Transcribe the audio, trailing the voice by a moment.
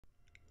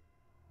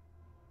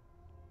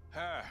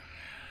Ah,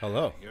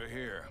 Hello. you're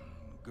here.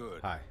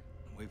 Good. Hi.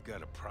 We've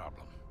got a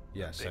problem.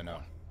 Yes, A I big know.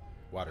 one.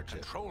 Water The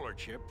chip. controller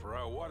chip for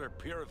our water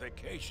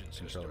purification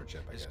Controller system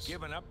chip, I has guess.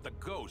 given up the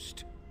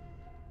ghost.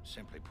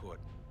 Simply put,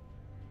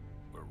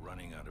 we're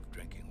running out of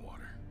drinking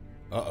water.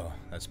 Uh-oh,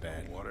 that's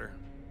bad. No water,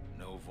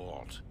 no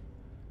vault.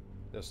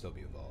 There'll still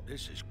be a vault.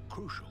 This is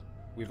crucial.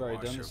 We've to already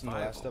our done this in the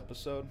last survival.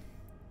 episode,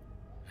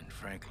 And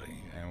frankly,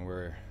 and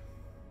we're...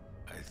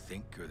 I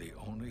think you're the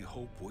only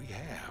hope we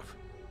have.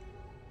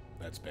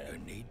 That's You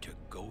bad. need to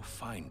go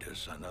find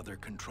us another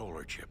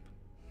controller chip.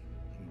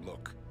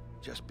 Look,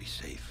 just be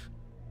safe.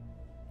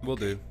 We'll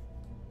do.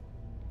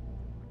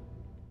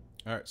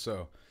 Alright,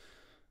 so...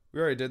 we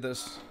already did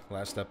this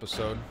last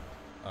episode.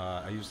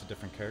 I used a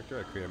different character.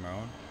 I created my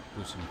own.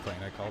 Lucy McLean,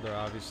 I called her,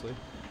 obviously.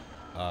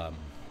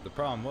 The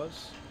problem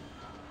was...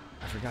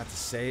 I forgot to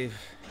save,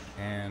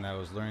 and I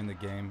was learning the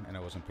game, and I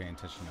wasn't paying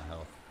attention to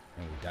health,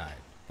 and we died.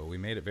 But we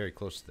made it very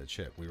close to the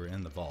chip. We were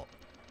in the vault.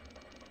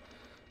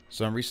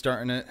 So I'm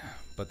restarting it,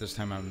 but this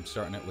time I'm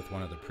starting it with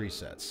one of the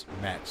presets,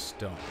 Max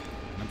Stone.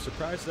 And I'm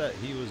surprised that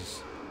he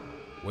was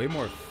way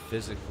more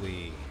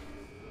physically...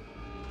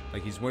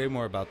 like, he's way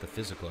more about the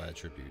physical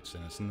attributes,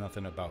 and it's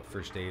nothing about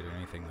first aid or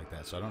anything like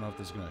that. So I don't know if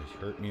this is going to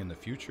hurt me in the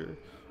future,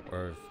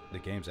 or if the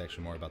game's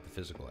actually more about the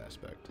physical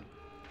aspect.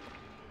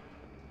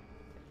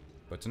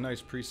 But it's a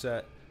nice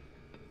preset.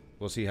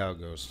 We'll see how it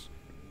goes.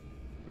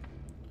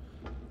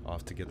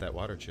 Off to get that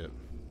water chip,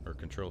 or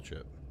control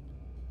chip.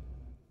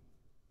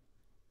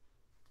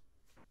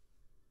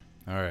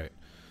 Alright.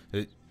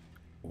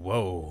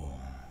 Whoa.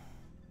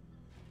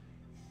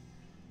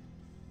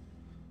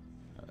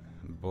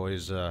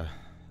 Boys,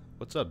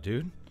 what's up,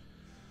 dude?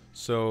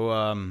 So,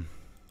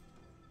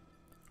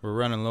 we're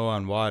running low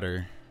on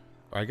water.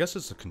 Or I guess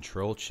it's a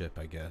control chip,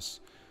 I guess.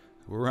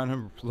 We're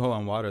running low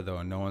on water, though,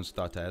 and no one's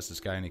thought to ask this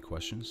guy any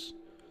questions.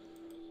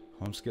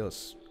 Homeskill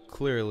is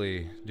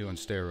clearly doing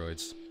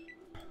steroids.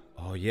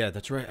 Oh, yeah,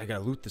 that's right. I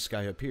gotta loot this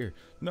guy up here.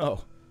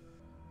 No.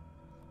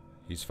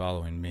 He's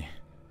following me.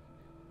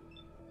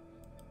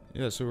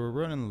 Yeah, so we're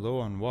running low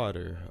on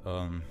water.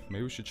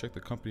 Maybe we should check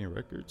the company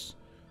records.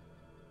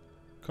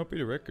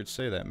 Company records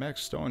say that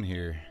Max Stone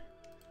here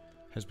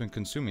has been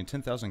consuming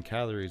 10,000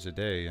 calories a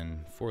day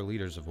and 4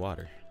 liters of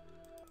water.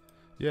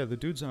 Yeah, the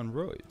dude's on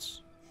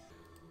roids.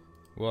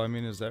 Well, I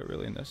mean, is that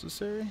really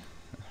necessary?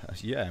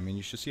 Yeah, I mean,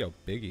 you should see how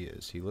big he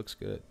is. He looks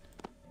good.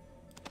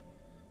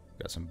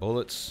 Got some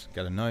bullets,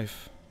 got a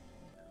knife.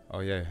 Oh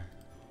yeah.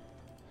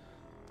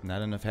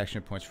 Not enough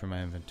action points for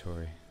my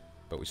inventory.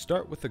 But we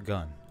start with a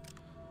gun.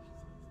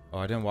 Oh,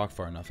 I didn't walk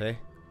far enough, eh?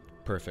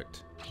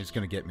 Perfect. He's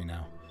gonna get me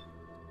now.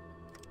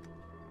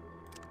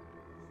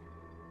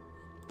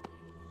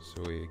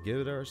 So we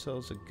give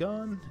ourselves a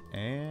gun,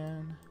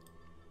 and...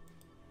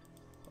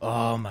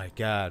 oh my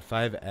god,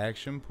 5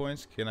 action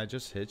points? Can I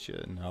just hit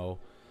you? No.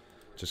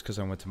 Just because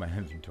I went to my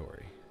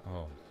inventory.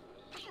 Oh.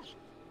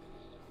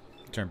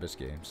 Turn-based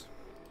games.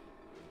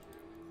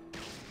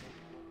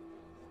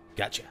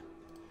 Gotcha.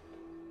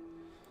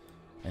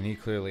 And he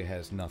clearly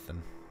has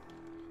nothing.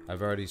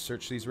 I've already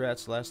searched these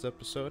rats last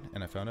episode,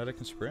 and I found out I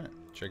can sprint.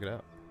 Check it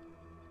out.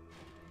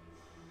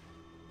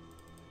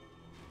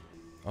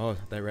 Oh,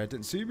 that rat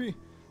didn't see me?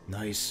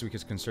 Nice, we can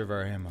conserve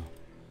our ammo.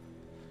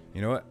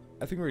 You know what?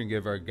 I think we're going to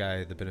give our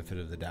guy the benefit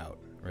of the doubt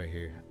right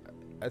here.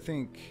 I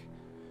think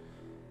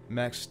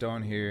Max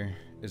Stone here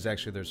is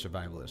actually their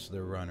survivalist,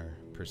 their runner,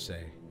 per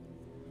se.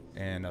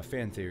 And a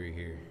fan theory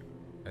here.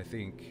 I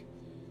think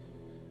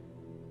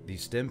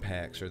these stim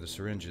packs, or the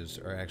syringes,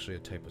 are actually a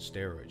type of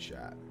steroid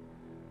shot.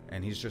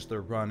 And he's just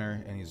their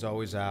runner, and he's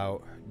always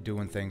out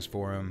doing things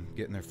for them,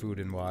 getting their food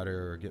and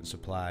water, or getting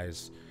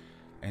supplies.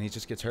 And he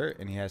just gets hurt,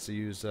 and he has to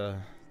use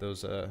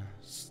those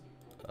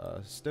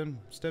stim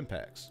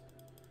packs.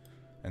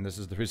 And this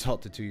is the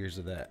result of 2 years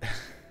of that.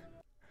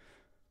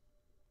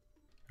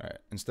 Alright,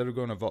 instead of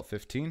going to Vault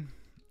 15,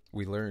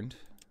 we learned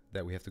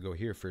that we have to go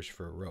here first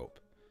for a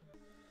rope.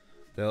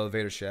 The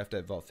elevator shaft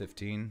at Vault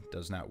 15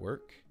 does not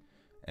work,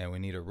 and we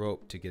need a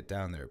rope to get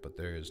down there, but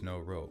there is no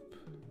rope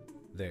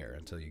there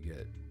until you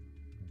get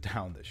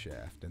down the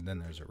shaft, and then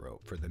there's a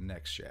rope for the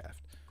next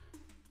shaft.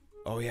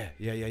 Oh yeah.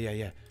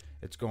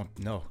 It's going,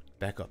 no,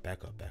 back up.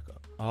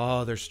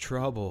 Oh, there's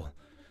trouble.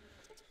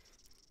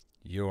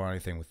 You don't want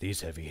anything with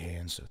these heavy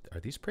hands. Are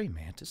these praying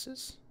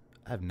mantises?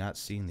 I have not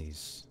seen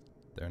these.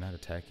 They're not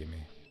attacking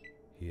me.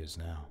 He is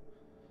now.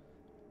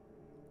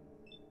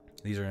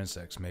 These are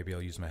insects. Maybe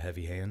I'll use my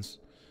heavy hands.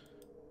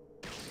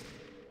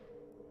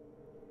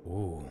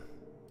 Ooh.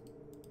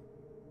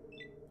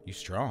 You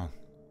strong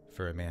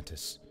for a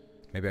mantis.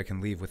 Maybe I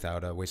can leave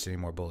without wasting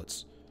any more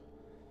bullets.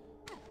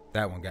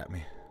 That one got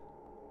me.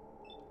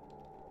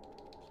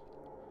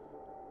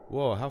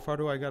 Whoa, how far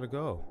do I gotta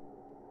go?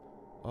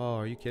 Oh,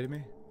 are you kidding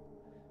me?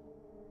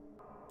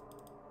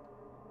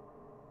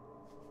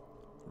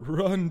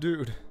 Run,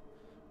 dude.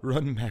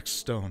 Run, Max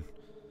Stone.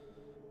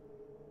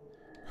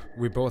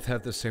 We both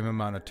have the same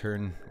amount of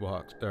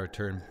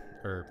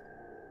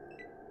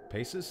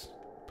paces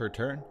per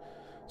turn,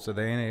 so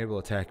they ain't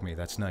able to attack me.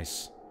 That's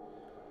nice.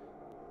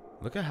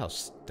 Look at how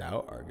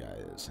stout our guy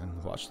is,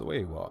 and watch the way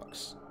he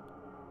walks.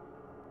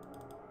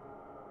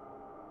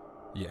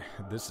 Yeah,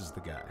 this is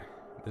the guy.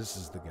 This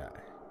is the guy.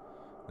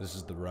 This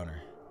is the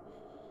runner.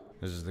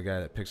 This is the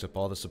guy that picks up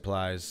all the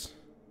supplies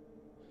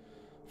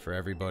for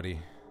everybody,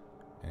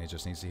 and he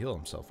just needs to heal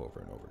himself over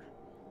and over.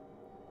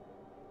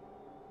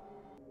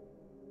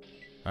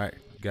 Alright,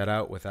 got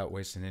out without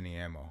wasting any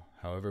ammo.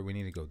 However, we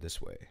need to go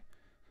this way.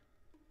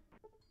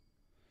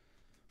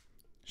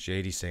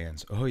 Shady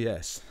Sands. Oh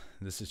yes,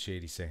 this is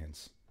Shady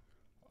Sands.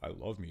 I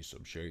love me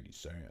some Shady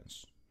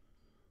Sands.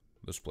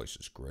 This place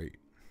is great.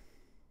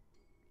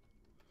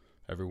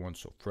 Everyone's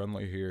so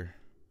friendly here.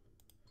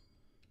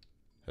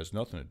 Has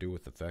nothing to do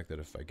with the fact that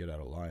if I get out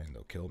of line,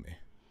 they'll kill me.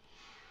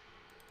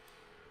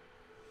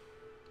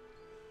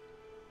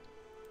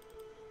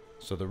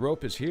 So the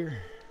rope is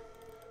here,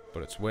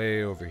 but it's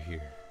way over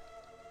here.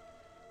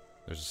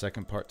 There's a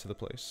second part to the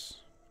place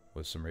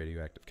with some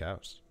radioactive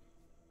cows.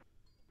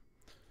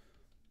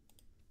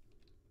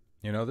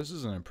 You know, this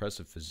is an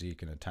impressive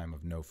physique in a time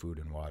of no food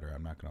and water,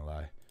 I'm not gonna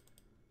lie.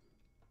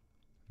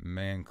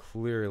 Man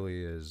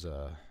clearly is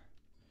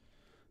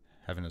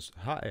having his...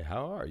 Hi,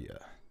 how are ya?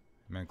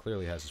 Man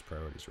clearly has his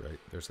priorities right.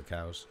 There's the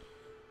cows.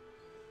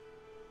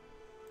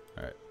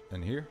 Alright,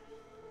 and here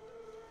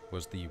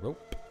was the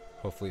rope.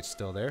 Hopefully it's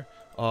still there.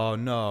 Oh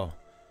no,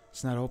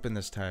 it's not open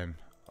this time.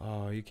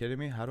 Oh, are you kidding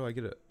me? How do I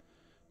get it?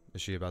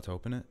 Is she about to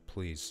open it?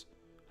 Please.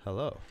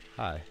 Hello.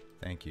 Hi.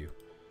 Thank you.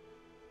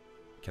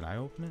 Can I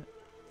open it?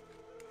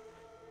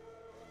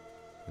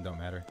 It don't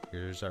matter.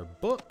 Here's our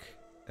book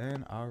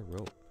and our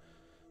rope.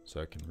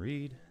 So I can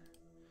read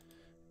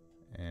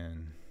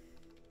and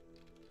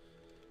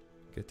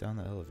get down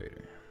the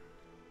elevator.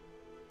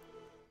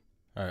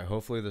 Alright,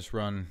 hopefully this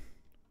run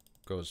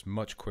goes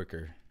much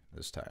quicker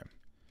this time.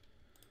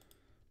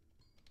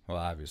 Well,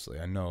 obviously,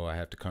 I know I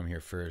have to come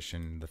here first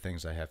and the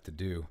things I have to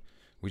do.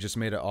 We just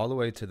made it all the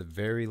way to the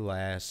very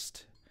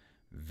last,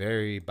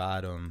 very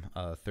bottom,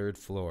 third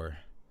floor.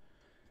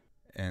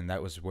 And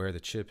that was where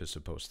the chip is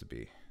supposed to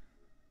be.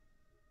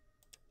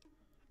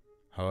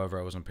 However,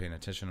 I wasn't paying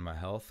attention to my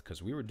health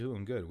because we were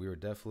doing good. We were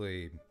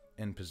definitely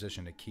in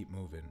position to keep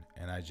moving.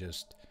 And I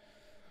just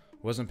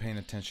wasn't paying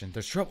attention.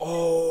 There's trouble.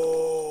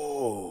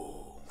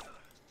 Oh!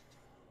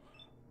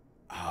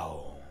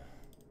 Ow.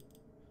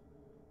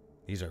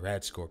 These are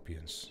rad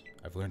scorpions.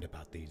 I've learned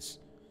about these.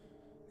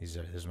 This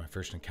is my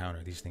first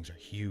encounter. These things are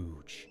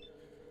huge.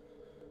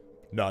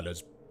 Not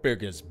as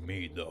big as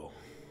me, though.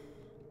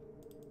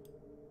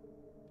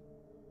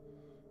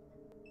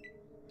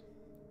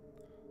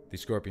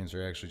 These scorpions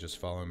are actually just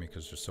following me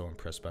because they're so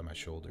impressed by my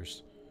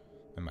shoulders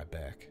and my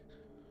back.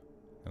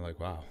 They're like,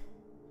 wow.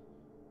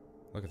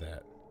 Look at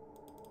that.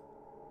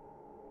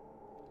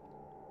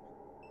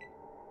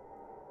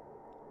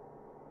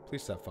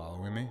 Please stop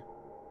following me.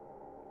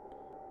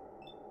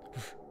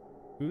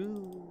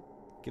 Ooh,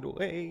 get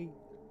away.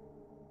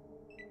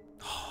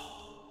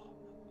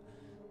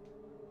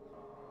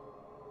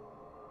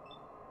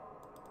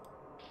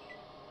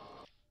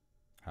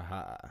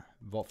 Haha.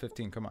 Vault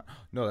 15, come on.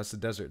 No, that's the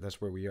desert.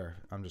 That's where we are.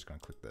 I'm just going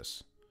to click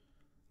this.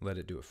 Let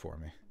it do it for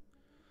me.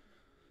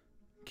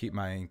 Keep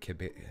my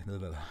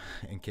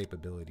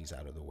incapabilities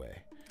out of the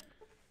way.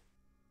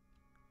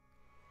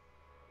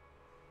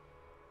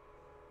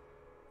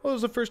 Well, this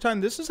is the first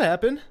time this has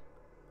happened.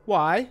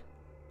 Why?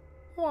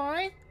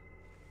 Why?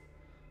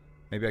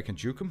 Maybe I can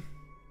juke him?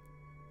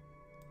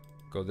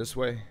 Go this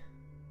way.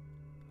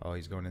 Oh,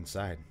 he's going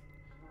inside.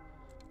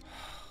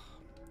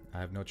 I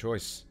have no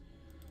choice.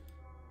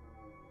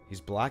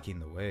 He's blocking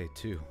the way,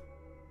 too.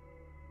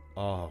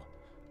 Oh,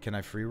 can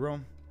I free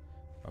roam?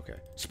 Okay.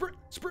 Sprint,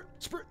 sprint,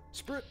 sprint,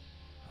 sprint.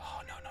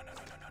 Oh, no, no, no,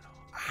 no, no, no, no.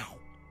 Ow.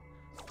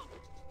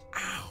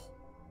 Ow.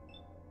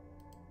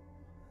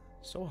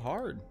 So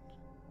hard.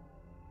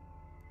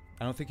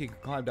 I don't think he can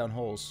climb down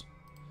holes.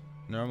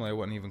 Normally, I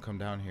wouldn't even come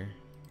down here.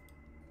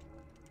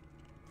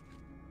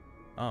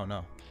 Oh,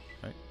 no.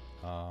 Right?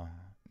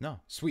 No.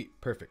 Sweet.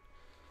 Perfect.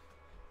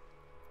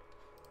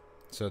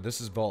 So,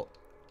 this is Vault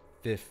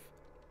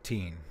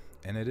 15.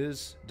 And it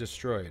is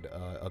destroyed,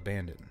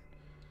 abandoned.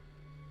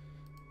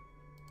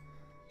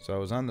 So I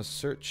was on the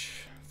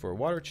search for a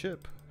water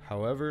chip.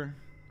 However,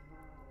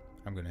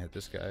 I'm gonna hit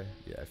this guy.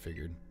 Yeah, I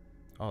figured.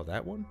 Oh,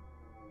 that one?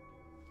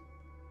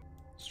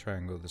 Let's try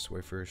and go this way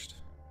first.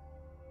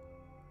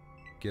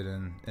 Get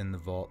in the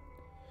vault.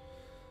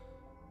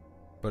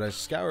 But I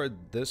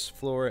scoured this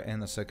floor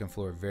and the second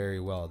floor very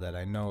well that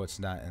I know it's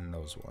not in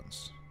those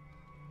ones.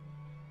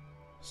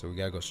 So we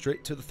gotta go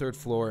straight to the third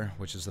floor,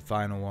 which is the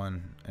final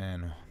one,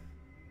 and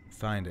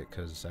find it,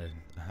 because I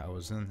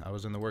was in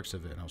the works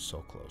of it, and I was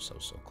so close. I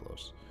was so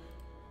close.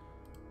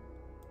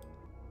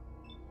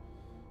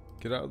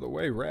 Get out of the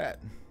way, rat.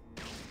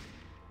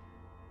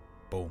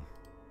 Boom.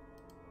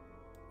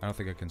 I don't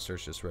think I can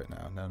search this right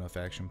now. Not enough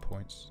action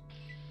points.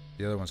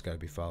 The other one's got to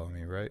be following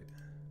me, right?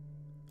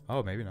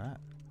 Oh, maybe not.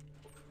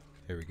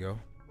 Here we go.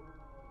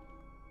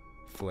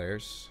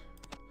 Flares.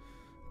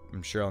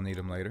 I'm sure I'll need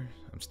them later.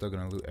 I'm still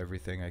going to loot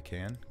everything I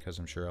can, because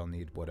I'm sure I'll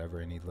need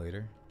whatever I need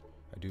later.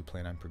 I do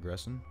plan on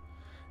progressing.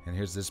 And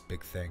here's this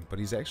big thing. But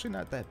he's actually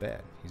not that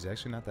bad. He's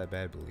actually not that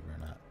bad, believe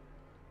it or not.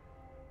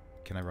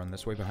 Can I run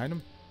this way behind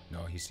him?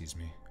 No, he sees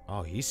me.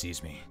 Oh, he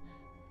sees me.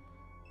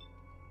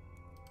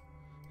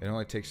 It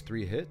only takes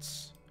 3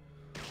 hits.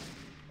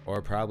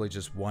 Or probably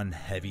just one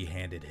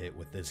heavy-handed hit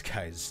with this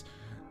guy's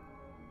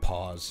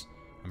paws.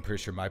 I'm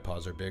pretty sure my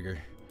paws are bigger.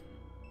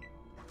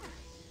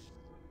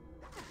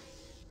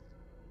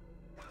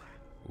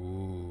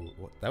 Ooh,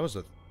 that was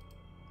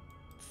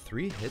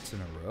 3 hits in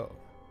a row.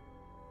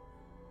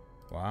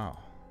 Wow.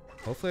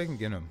 Hopefully I can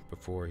get him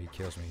before he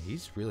kills me.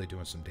 He's really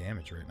doing some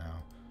damage right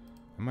now.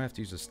 I might have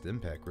to use a stim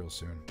pack real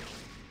soon.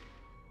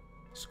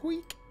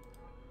 Squeak!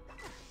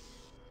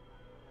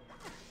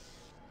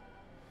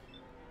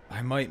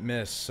 I might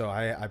miss, so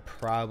I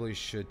probably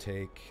should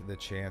take the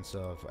chance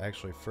of...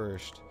 Actually,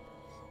 first...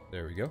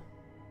 There we go.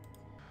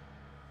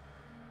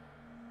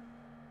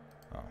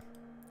 Oh.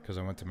 Because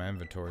I went to my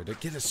inventory to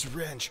get a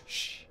syringe.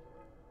 Shh.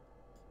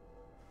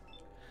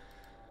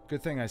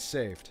 Good thing I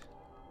saved.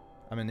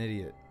 I'm an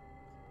idiot.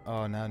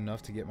 Oh, not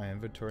enough to get my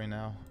inventory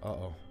now?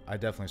 Uh-oh. I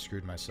definitely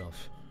screwed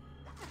myself.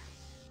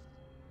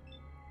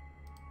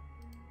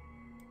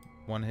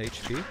 1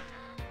 HP?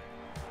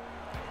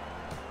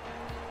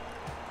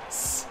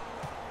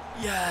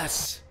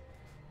 Yes!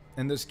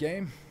 In this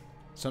game,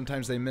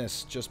 sometimes they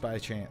miss just by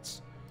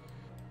chance.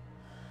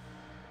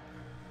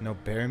 No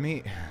bear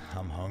meat?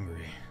 I'm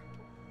hungry.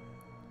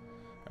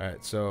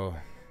 Alright, so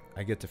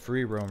I get to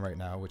free roam right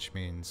now, which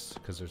means,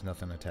 because there's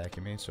nothing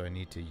attacking me, so I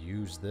need to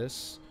use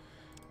this,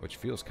 which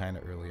feels kind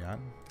of early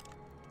on.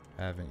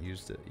 I haven't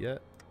used it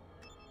yet.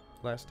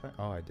 Last time?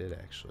 Oh, I did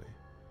actually.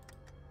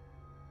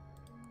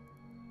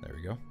 There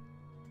we go.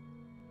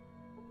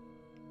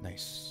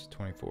 Nice.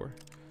 24.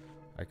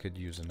 I could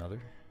use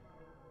another.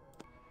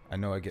 I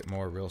know I get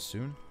more real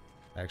soon.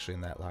 Actually,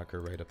 in that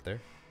locker right up there.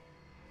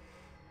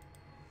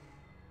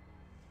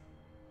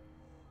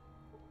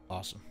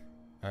 Awesome.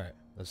 Alright,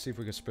 let's see if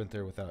we can sprint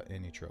there without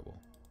any trouble.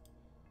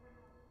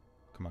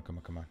 Come on, come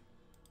on, come on.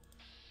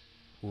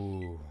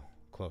 Ooh,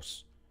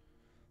 close.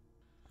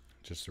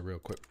 Just a real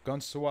quick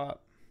gun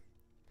swap.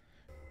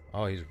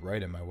 Oh, he's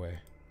right in my way.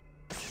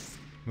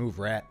 Move,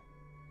 rat.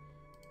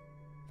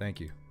 Thank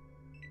you.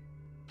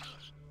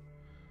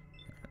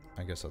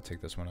 I guess I'll take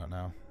this one out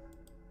now.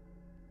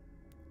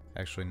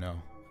 Actually,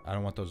 no. I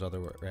don't want those other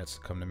rats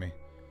to come to me.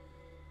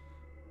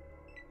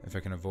 If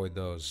I can avoid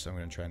those, I'm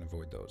going to try and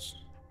avoid those.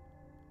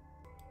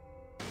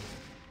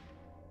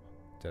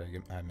 Did I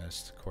get... I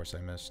missed. Of course I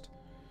missed.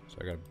 So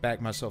I got to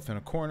back myself in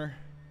a corner.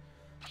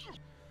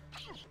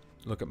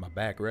 Look at my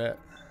back, rat.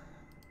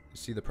 You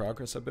see the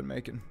progress I've been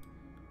making?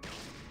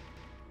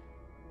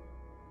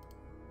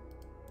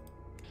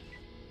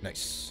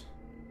 Nice.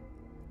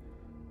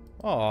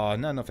 Aw,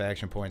 not enough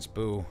action points.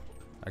 Boo.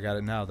 I got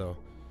it now, though.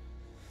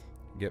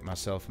 Get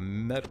myself a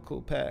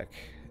medical pack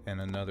and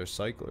another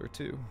cycler,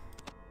 too.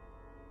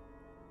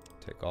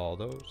 Take all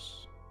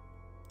those.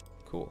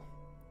 Cool.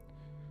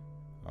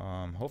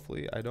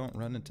 Hopefully I don't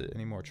run into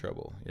any more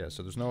trouble. Yeah,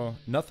 so there's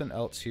nothing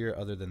else here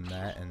other than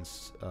that and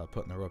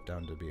putting the rope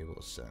down to be able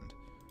to send.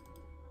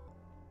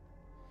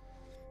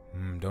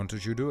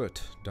 Don't you do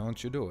it.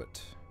 Don't you do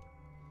it.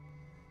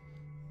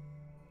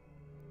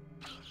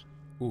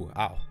 Ooh,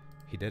 ow.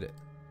 He did it.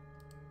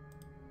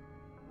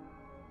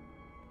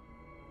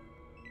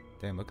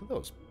 Damn, look at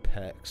those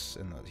pecs.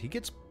 And he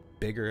gets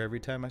bigger every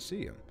time I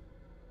see him.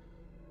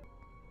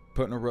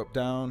 Putting a rope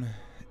down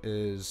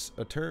is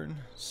a turn,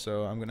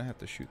 so I'm going to have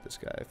to shoot this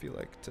guy if you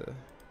like to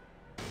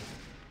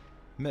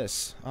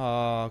miss.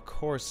 Oh, of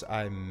course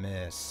I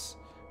miss.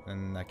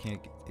 And I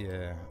can't get...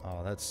 Yeah.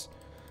 Oh, that's...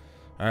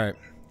 Alright.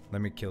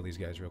 Let me kill these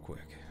guys real quick.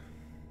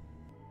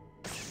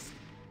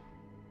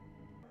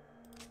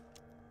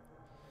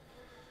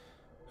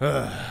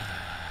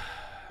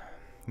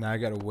 Now I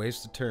gotta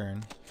waste a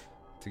turn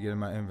to get in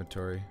my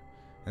inventory.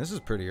 And this is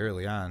pretty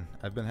early on.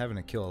 I've been having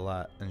to kill a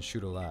lot and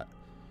shoot a lot.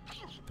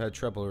 I've had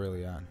trouble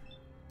early on.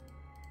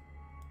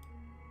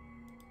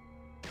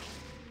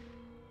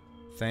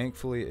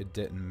 Thankfully it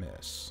didn't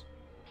miss.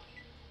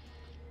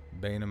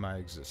 Bane of my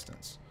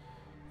existence.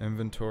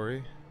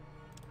 Inventory.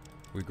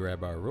 We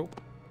grab our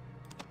rope.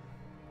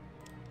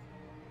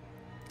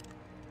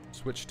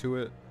 Switch to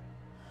it.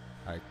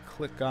 I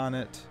click on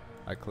it.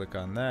 I click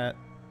on that.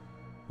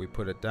 We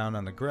put it down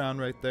on the ground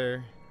right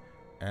there.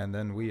 And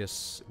then we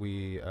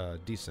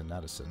descend,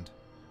 not ascend.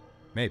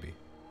 Maybe.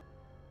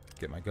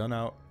 Get my gun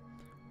out.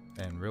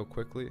 And real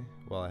quickly,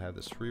 while I have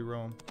this free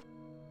roam,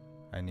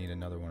 I need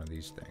another one of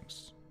these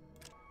things.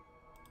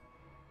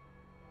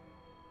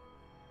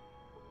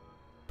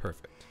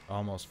 Perfect.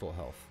 Almost full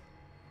health.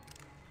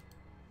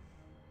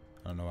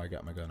 I don't know why I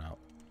got my gun out.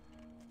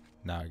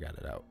 Now I got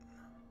it out.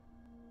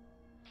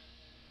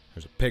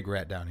 There's a pig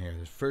rat down here.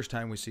 This is the first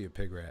time we see a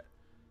pig rat.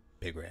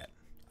 Pig rat.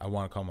 I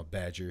want to call him a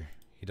badger.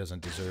 He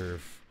doesn't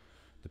deserve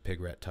the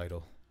pig rat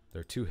title. There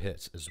are 2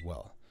 hits as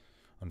well,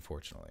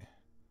 unfortunately.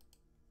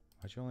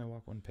 Why'd you only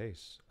walk 1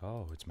 pace?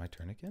 Oh, it's my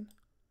turn again?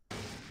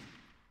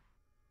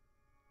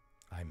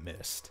 I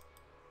missed.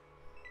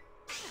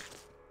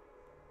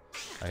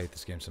 I hate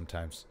this game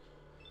sometimes.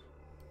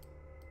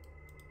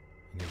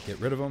 Need to get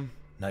rid of them.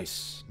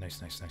 Nice.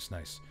 Nice, nice, nice,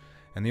 nice.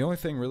 And the only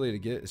thing really to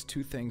get is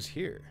 2 things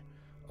here.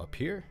 Up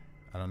here,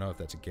 I don't know if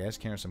that's a gas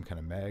can or some kind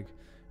of mag.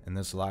 And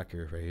this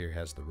locker right here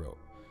has the rope.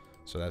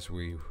 So that's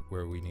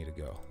where we need to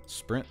go.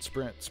 Sprint,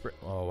 sprint, sprint.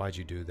 Oh, why'd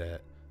you do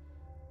that?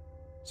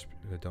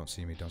 Don't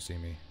see me, don't see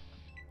me.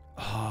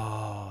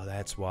 Oh,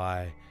 that's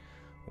why.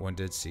 One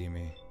did see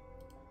me.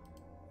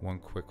 One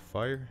quick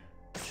fire.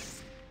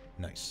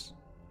 Nice.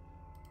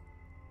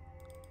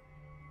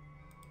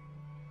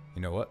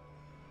 You know what?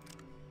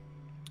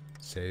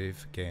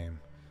 Save game.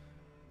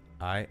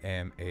 I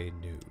am a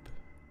noob.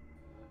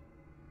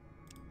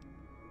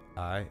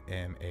 I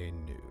am a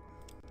noob.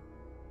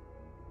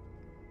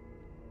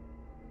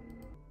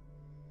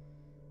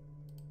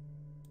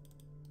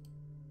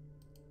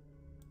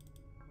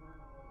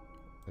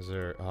 Is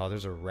there... Oh,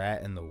 there's a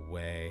rat in the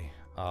way.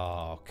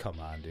 Oh, come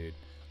on, dude.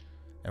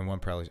 And one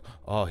probably...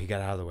 Oh, he got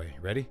out of the way.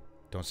 Ready?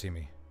 Don't see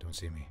me. Don't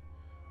see me.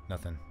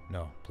 Nothing.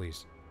 No,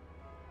 please.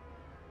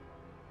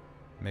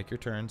 Make your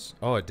turns.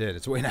 Oh, it did.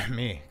 It's waiting on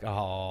me.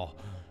 Oh.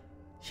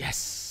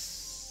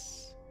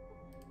 Yes.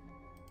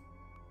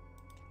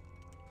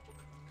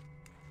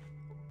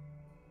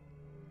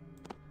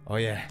 Oh,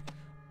 yeah.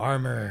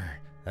 Armor.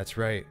 That's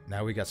right.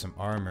 Now we got some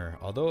armor.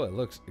 Although it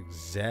looks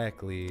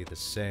exactly the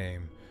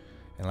same.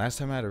 And last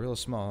time I had a real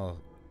small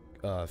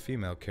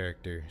female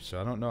character.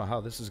 So I don't know how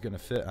this is going to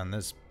fit on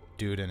this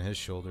dude and his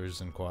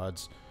shoulders and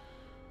quads.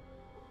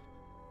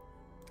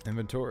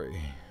 Inventory.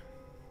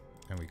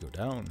 And we go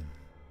down.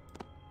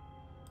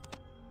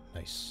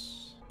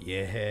 Nice.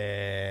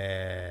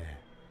 Yeah.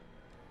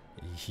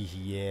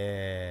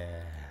 Yeah.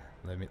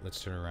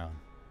 Let's turn around.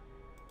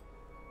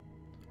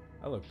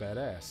 I look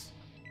badass.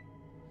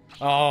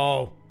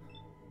 Oh.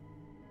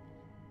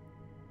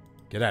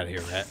 Get out of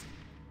here, rat.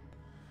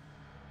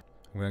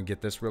 I'm gonna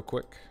get this real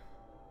quick.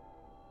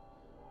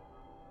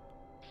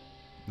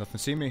 Nothing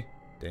see me.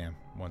 Damn,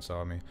 one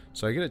saw me.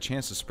 So I get a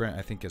chance to sprint,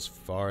 I think, as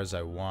far as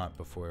I want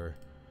before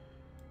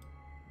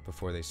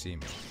they see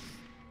me.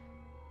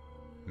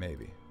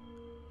 Maybe.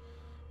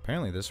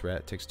 Apparently this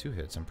rat takes 2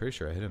 hits. I'm pretty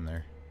sure I hit him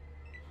there.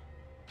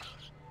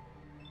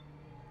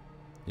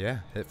 Yeah,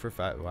 hit for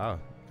 5. Wow.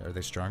 Are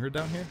they stronger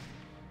down here?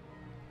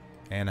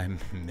 And I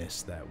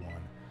missed that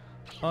one.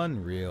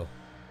 Unreal.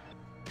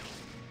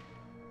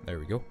 There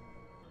we go.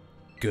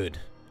 Good.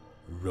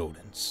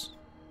 Rodents.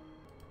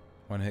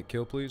 1 hit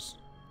kill, please.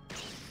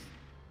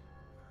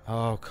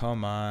 Oh,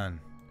 come on.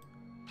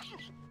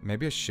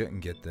 Maybe I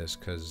shouldn't get this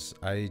because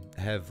I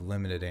have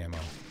limited ammo.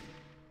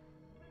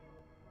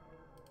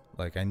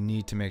 Like, I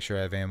need to make sure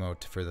I have ammo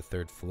for the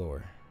 3rd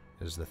floor,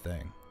 is the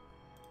thing.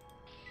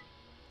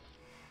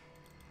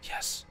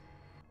 Yes.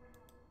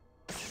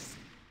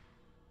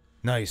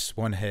 Nice,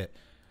 1 hit.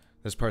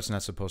 This part's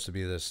not supposed to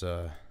be this,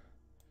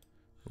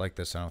 like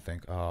this, I don't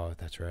think. Oh,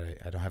 that's right.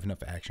 I don't have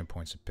enough action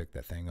points to pick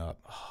that thing up.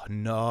 Oh,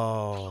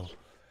 no.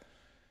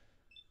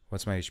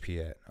 What's my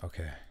HP at?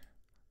 Okay.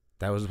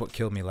 That was what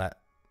killed me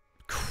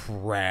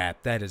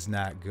Crap, that is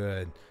not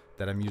good.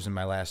 That I'm using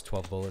my last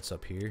 12 bullets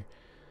up here.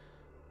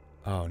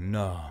 Oh,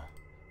 no.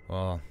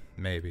 Well,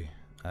 maybe.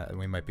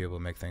 We might be able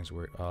to make things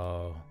work.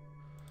 Oh.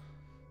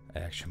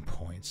 Action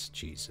points.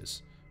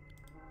 Jesus.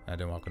 I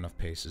didn't walk enough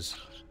paces.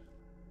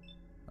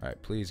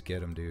 Alright, please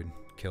get him, dude.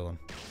 Kill him.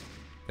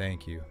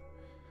 Thank you.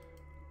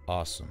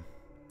 Awesome.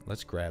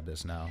 Let's grab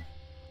this now.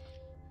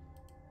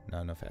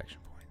 Not enough action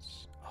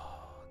points.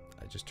 Oh,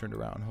 I just turned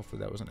around.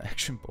 Hopefully that wasn't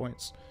action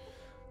points.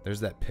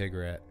 There's that pig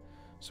rat.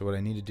 So what I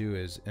need to do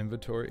is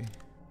inventory.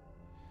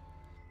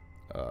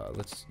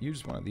 Let's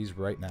use one of these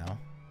right now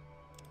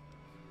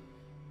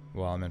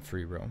while I'm in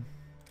free roam.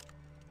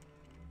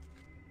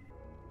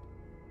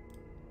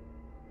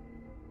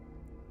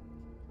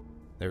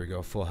 There we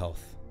go, full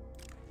health.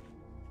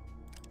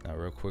 Now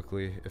real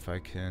quickly, if I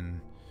can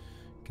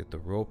get the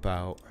rope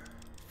out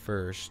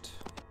first,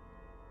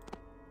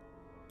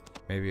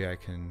 maybe I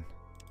can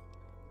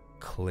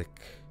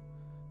click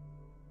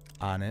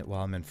on it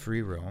while I'm in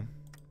free roam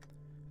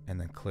and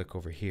then click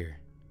over here.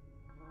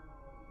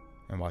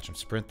 And watch him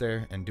sprint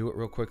there and do it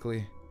real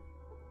quickly.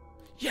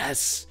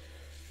 Yes!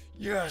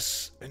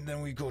 Yes! And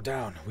then we go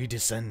down. We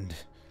descend.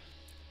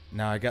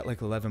 Now I got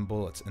like 11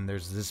 bullets and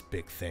there's this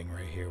big thing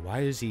right here. Why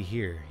is he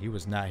here? He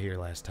was not here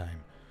last time.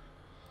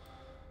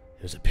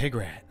 It was a pig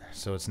rat.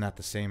 So it's not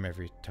the same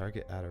every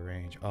target out of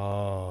range.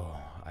 Oh,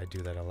 I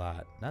do that a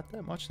lot. Not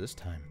that much this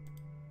time.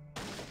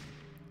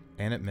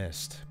 And it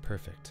missed.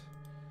 Perfect.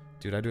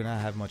 Dude, I do not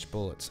have much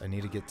bullets. I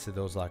need to get to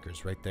those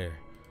lockers right there.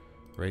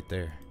 Right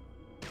there.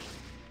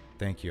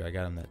 Thank you, I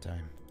got him that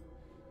time.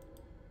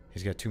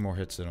 He's got 2 more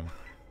hits in him.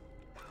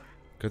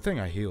 Good thing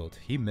I healed.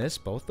 He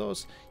missed both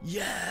those?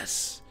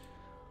 Yes!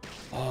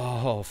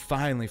 Oh,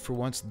 finally, for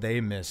once they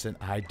miss and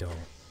I don't.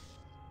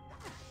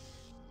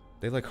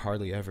 They like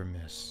hardly ever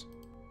miss.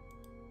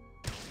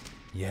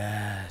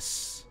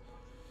 Yes!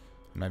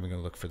 I'm not even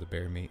gonna look for the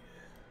bear meat.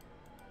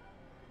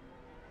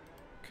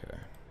 Okay.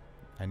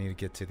 I need to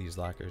get to these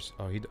lockers.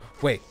 Oh,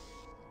 wait!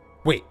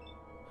 Wait!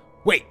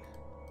 Wait!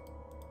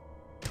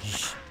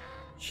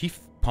 She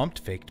pumped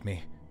faked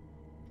me.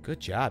 Good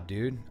job,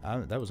 dude.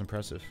 That was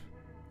impressive.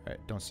 All right,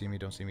 don't see me,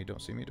 don't see me,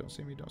 don't see me, don't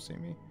see me, don't see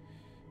me.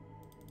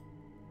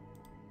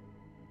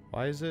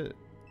 Why is it?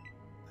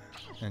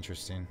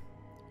 Interesting.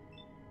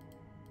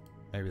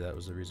 Maybe that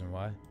was the reason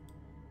why.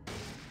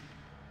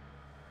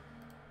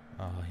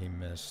 Oh, he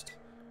missed.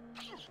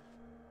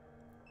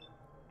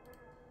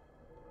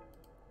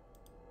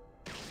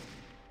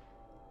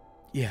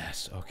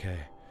 Yes, okay.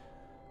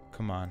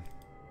 Come on.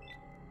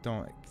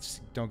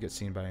 Don't get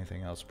seen by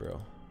anything else, bro.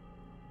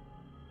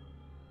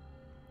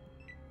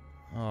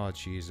 Oh,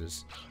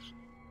 Jesus.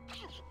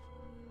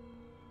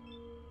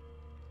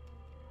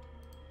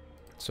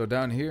 So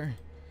down here.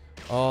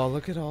 Oh,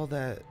 look at all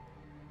that.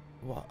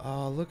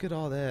 Oh, look at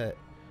all that.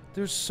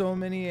 There's so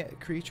many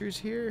creatures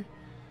here.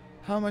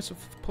 How am I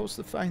supposed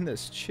to find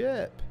this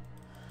chip?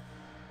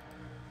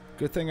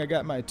 Good thing I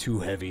got my 2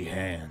 heavy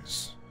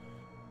hands.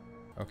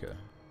 Okay.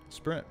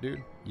 Sprint,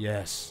 dude.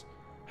 Yes.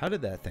 How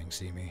did that thing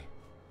see me?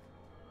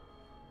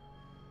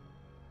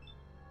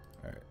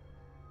 Alright.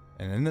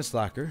 And in this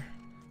locker,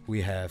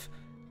 we have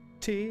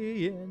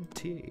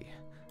TNT,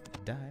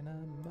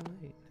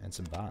 dynamite, and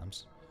some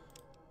bombs.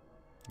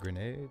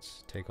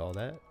 Grenades. Take all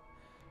that.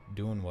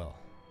 Doing well.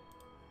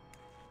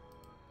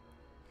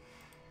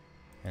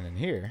 And in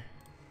here,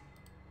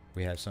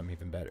 we have something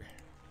even better.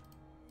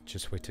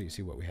 Just wait till you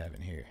see what we have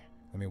in here.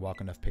 Let me walk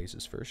enough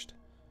paces first.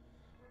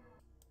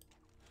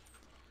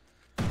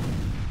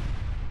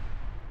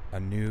 A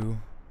new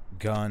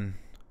gun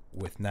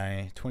with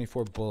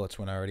 24 bullets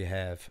when I already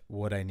have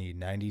what I need,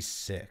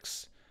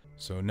 96.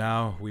 So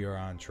now we are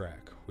on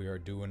track. We are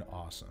doing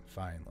awesome,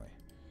 finally.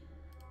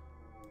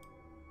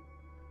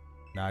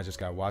 Now I just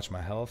gotta watch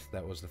my health.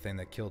 That was the thing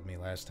that killed me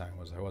last time,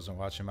 was I wasn't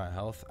watching my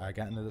health. I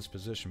got into this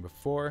position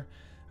before.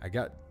 I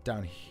got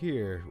down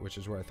here, which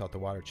is where I thought the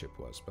water chip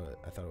was, but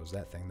I thought it was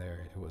that thing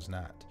there. It was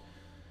not.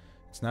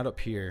 It's not up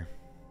here.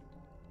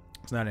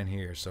 It's not in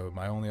here, so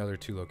my only other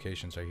 2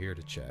 locations are here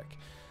to check.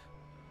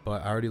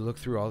 But I already looked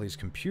through all these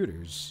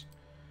computers,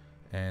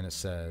 and it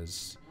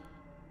says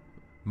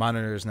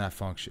monitor is not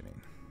functioning.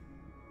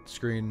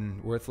 Screen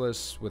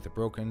worthless with a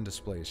broken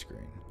display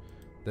screen.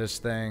 This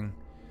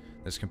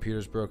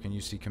computer's broken,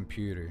 you see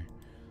computer.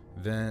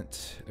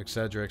 Vent,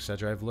 etc.,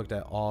 etc. I've looked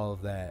at all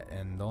of that,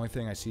 and the only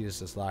thing I see is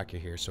this locker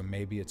here, so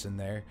maybe it's in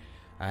there.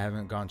 I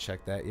haven't gone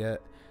check that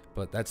yet,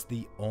 but that's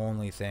the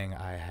only thing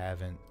I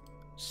haven't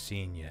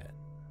seen yet.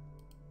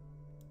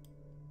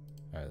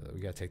 Alright, we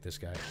gotta take this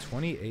guy.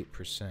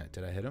 28%.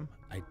 Did I hit him?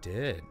 I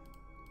did.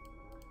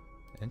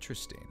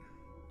 Interesting.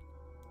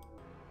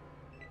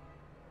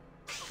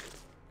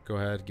 Go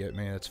ahead, get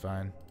me, that's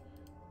fine.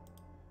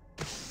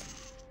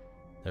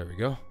 There we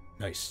go.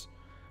 Nice.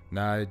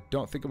 Now, I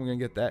don't think I'm gonna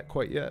get that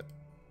quite yet.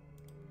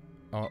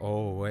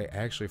 Oh, wait,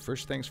 actually,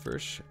 first things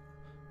first.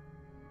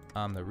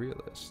 I'm the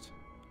realist.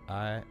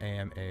 I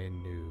am a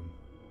noob.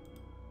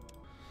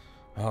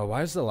 Oh, why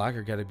does the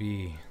locker gotta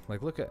be...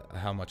 Like, look at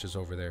how much is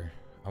over there.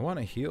 I want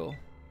to heal.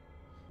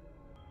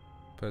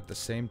 But at the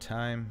same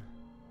time...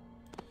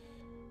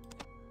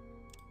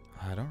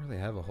 I don't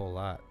really have a whole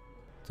lot.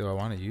 Do I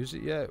want to use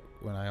it yet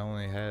when I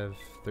only have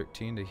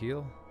 13 to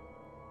heal?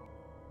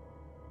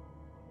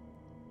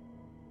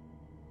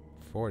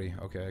 40.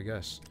 Okay, I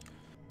guess.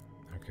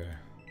 Okay.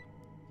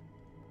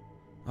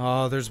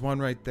 Oh, there's one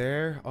right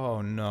there?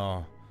 Oh,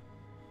 no.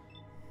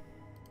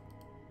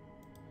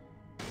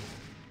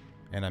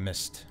 And I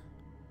missed.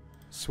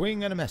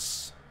 Swing and a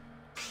miss.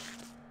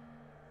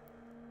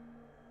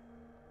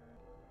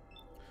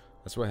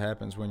 That's what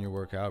happens when you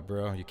work out,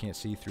 bro. You can't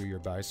see through your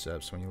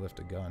biceps when you lift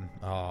a gun.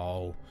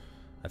 Oh,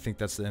 I think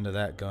that's the end of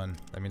that gun.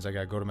 That means I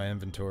gotta go to my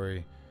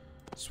inventory,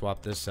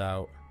 swap this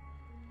out.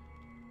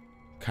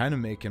 Kind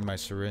of making my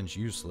syringe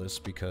useless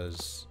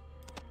because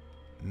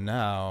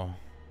now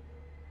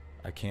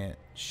I can't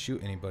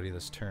shoot anybody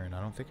this turn. I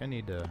don't think I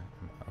need to...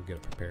 I'll get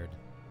it prepared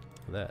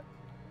for that.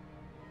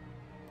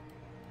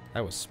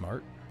 That was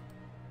smart.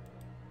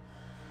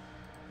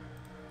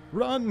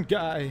 Run,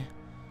 guy!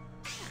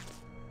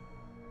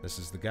 This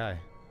is the guy.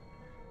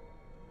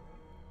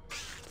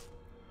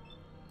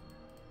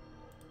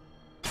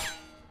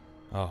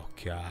 Oh,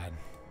 God.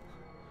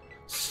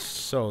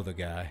 So the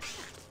guy.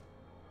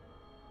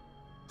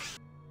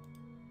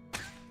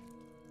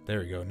 There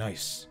we go.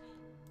 Nice.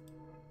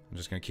 I'm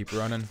just going to keep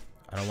running.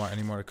 I don't want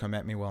any more to come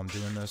at me while I'm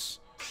doing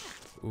this.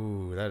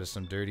 Ooh, that is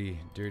some dirty,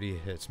 dirty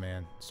hits,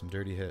 man. Some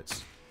dirty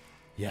hits.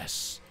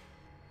 Yes.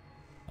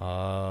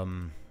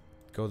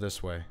 Go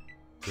this way.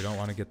 We don't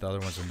want to get the other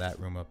ones in that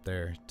room up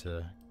there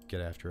to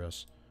get after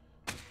us.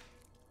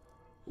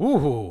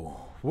 Ooh.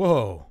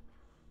 Whoa.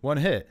 One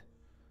hit.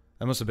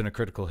 That must have been a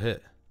critical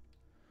hit.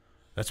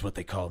 That's what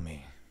they call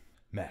me.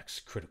 Max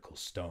Critical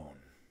Stone.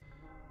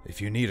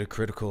 If you need a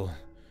critical,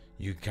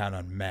 you can count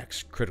on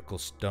Max Critical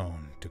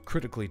Stone to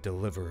critically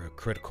deliver a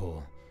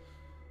critical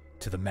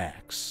to the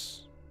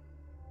max.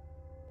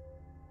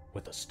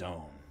 With a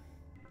stone.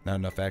 Not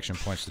enough action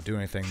points to do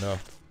anything, though.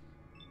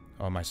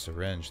 Oh, my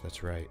syringe.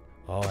 That's right.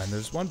 Oh, and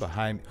there's one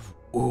behind me.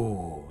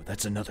 Ooh,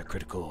 that's another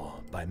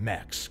critical by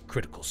Max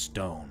Critical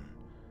Stone.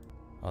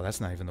 Oh,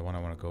 that's not even the one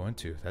I want to go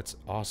into. That's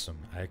awesome.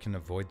 I can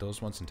avoid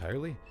those ones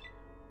entirely?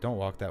 Don't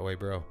walk that way,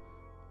 bro.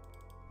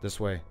 This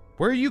way.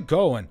 Where are you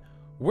going?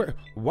 Where?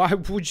 Why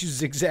would you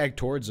zigzag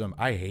towards them?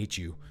 I hate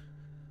you.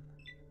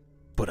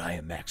 But I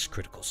am max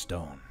critical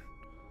stone.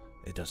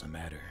 It doesn't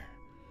matter.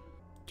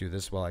 Do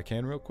this while I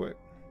can real quick.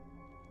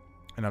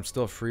 And I'm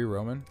still free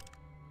roaming.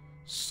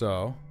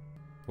 So,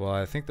 well,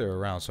 I think they're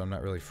around, so I'm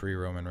not really free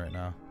roaming right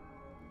now.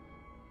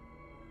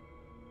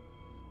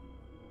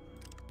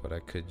 But I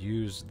could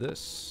use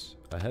this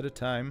ahead of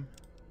time.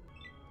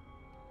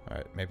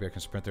 Alright, maybe I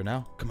can sprint there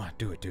now. Come on,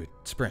 do it, dude.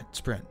 Sprint,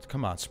 sprint.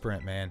 Come on,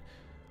 sprint, man.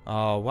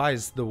 Oh, why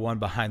is the one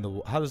behind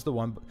the... How does the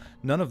one...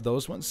 None of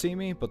those ones see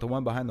me, but the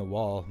one behind the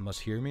wall must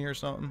hear me or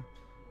something.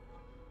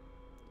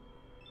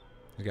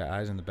 He's got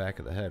eyes in the back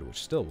of the head,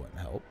 which still wouldn't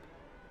help.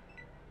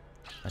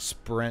 I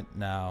sprint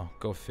now.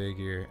 Go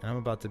figure. And I'm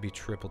about to be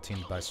triple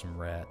teamed by some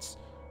rats.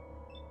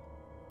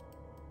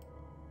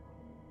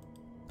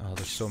 Oh,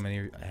 there's so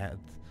many...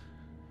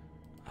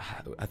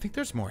 I think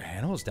there's more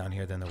animals down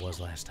here than there was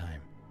last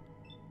time.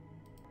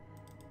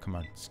 Come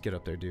on, let's get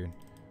up there, dude.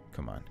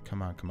 Come on,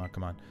 come on, come on,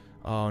 come on.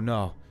 Oh,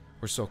 no.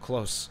 We're so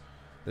close.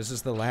 This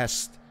is the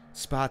last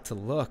spot to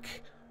look.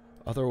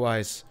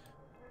 Otherwise...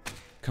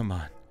 Come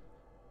on.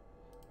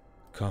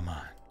 Come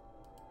on.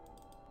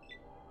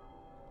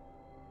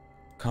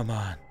 Come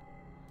on.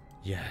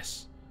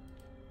 Yes.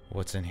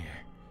 What's in here?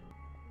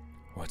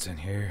 What's in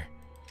here?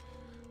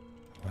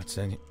 What's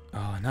in...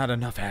 Oh, not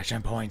enough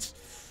action points.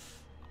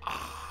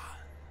 Ah.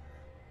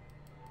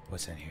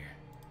 What's in here?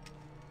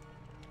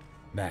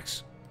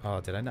 Max.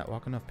 Oh, did I not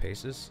walk enough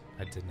paces?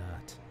 I did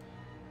not.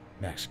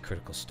 Max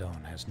Critical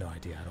Stone has no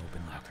idea how to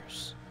open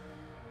lockers.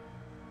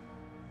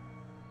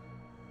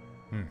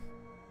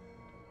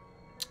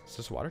 Is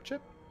this water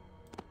chip?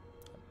 I'm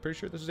pretty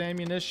sure this is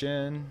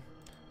ammunition,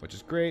 which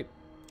is great.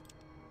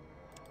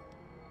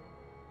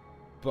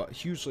 But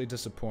hugely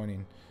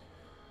disappointing.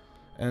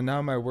 And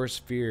now my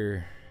worst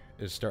fear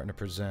is starting to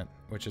present,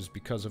 which is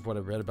because of what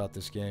I read about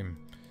this game.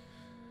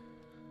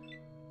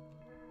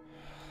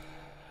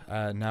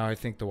 Now I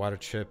think the water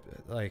chip,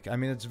 like, I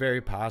mean, it's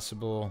very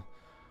possible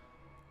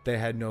they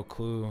had no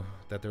clue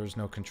that there was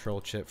no control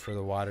chip for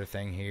the water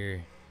thing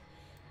here.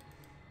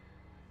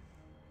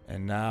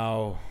 And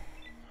now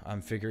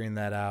I'm figuring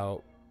that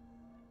out,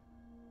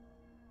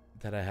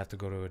 that I have to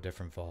go to a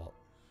different vault.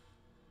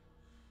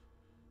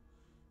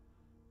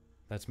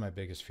 That's my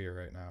biggest fear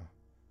right now.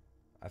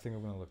 I think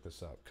I'm going to look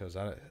this up, because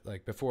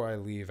like, before I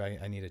leave,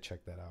 I need to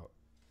check that out.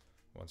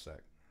 One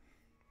sec.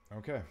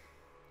 Okay.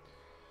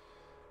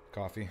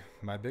 Coffee.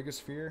 My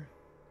biggest fear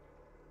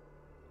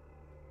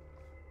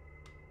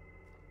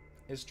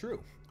is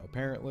true.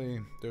 Apparently,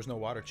 there's no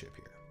water chip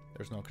here.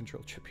 There's no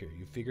control chip here.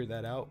 You figured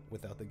that out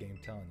without the game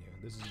telling you.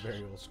 This is a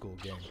very old school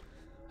game.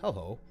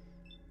 Hello.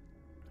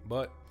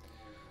 But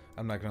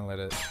I'm not going to let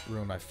it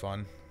ruin my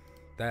fun.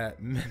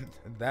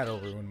 That'll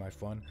ruin my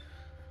fun.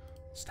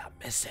 Stop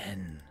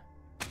missing.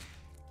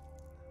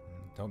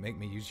 Don't make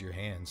me use your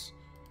hands.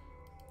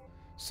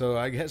 So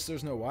I guess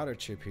there's no water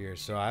chip here.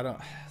 So I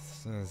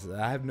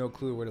have no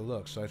clue where to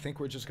look. So I think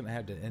we're just going to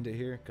have to end it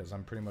here, because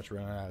I'm pretty much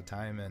running out of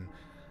time. And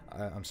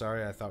I'm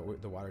sorry, I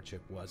thought the water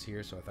chip was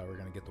here, so I thought we were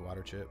going to get the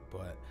water chip.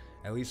 But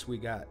at least we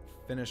got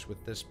finished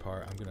with this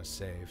part. I'm going to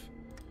save.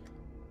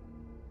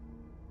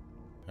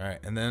 Alright,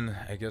 and then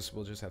I guess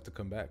we'll just have to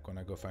come back when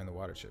I go find the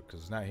water chip, because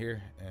it's not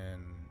here.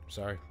 And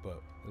sorry,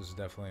 but this is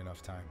definitely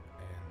enough time.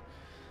 And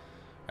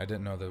I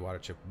didn't know the water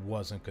chip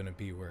wasn't going to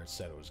be where it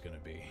said it was going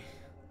to be.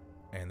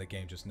 And the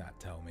game just not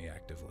tell me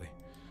actively.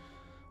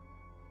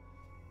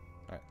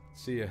 Alright,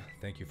 see ya.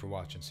 Thank you for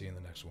watching. See you in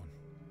the next one.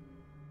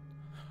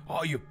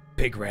 Oh, you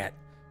big rat.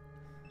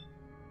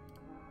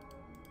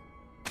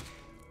 I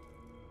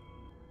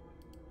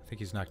think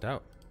he's knocked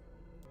out.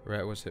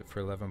 Rat was hit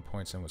for 11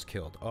 points and was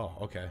killed. Oh,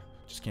 okay.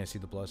 Just can't see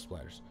the blood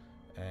splatters.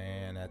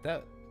 And at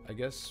that, I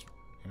guess,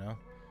 you know,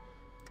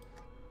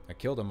 I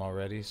killed him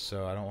already,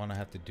 so I don't want to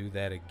have to do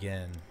that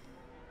again.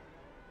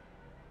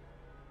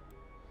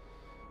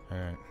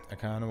 Alright, I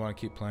kind of want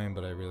to keep playing,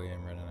 but I really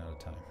am running out of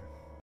time.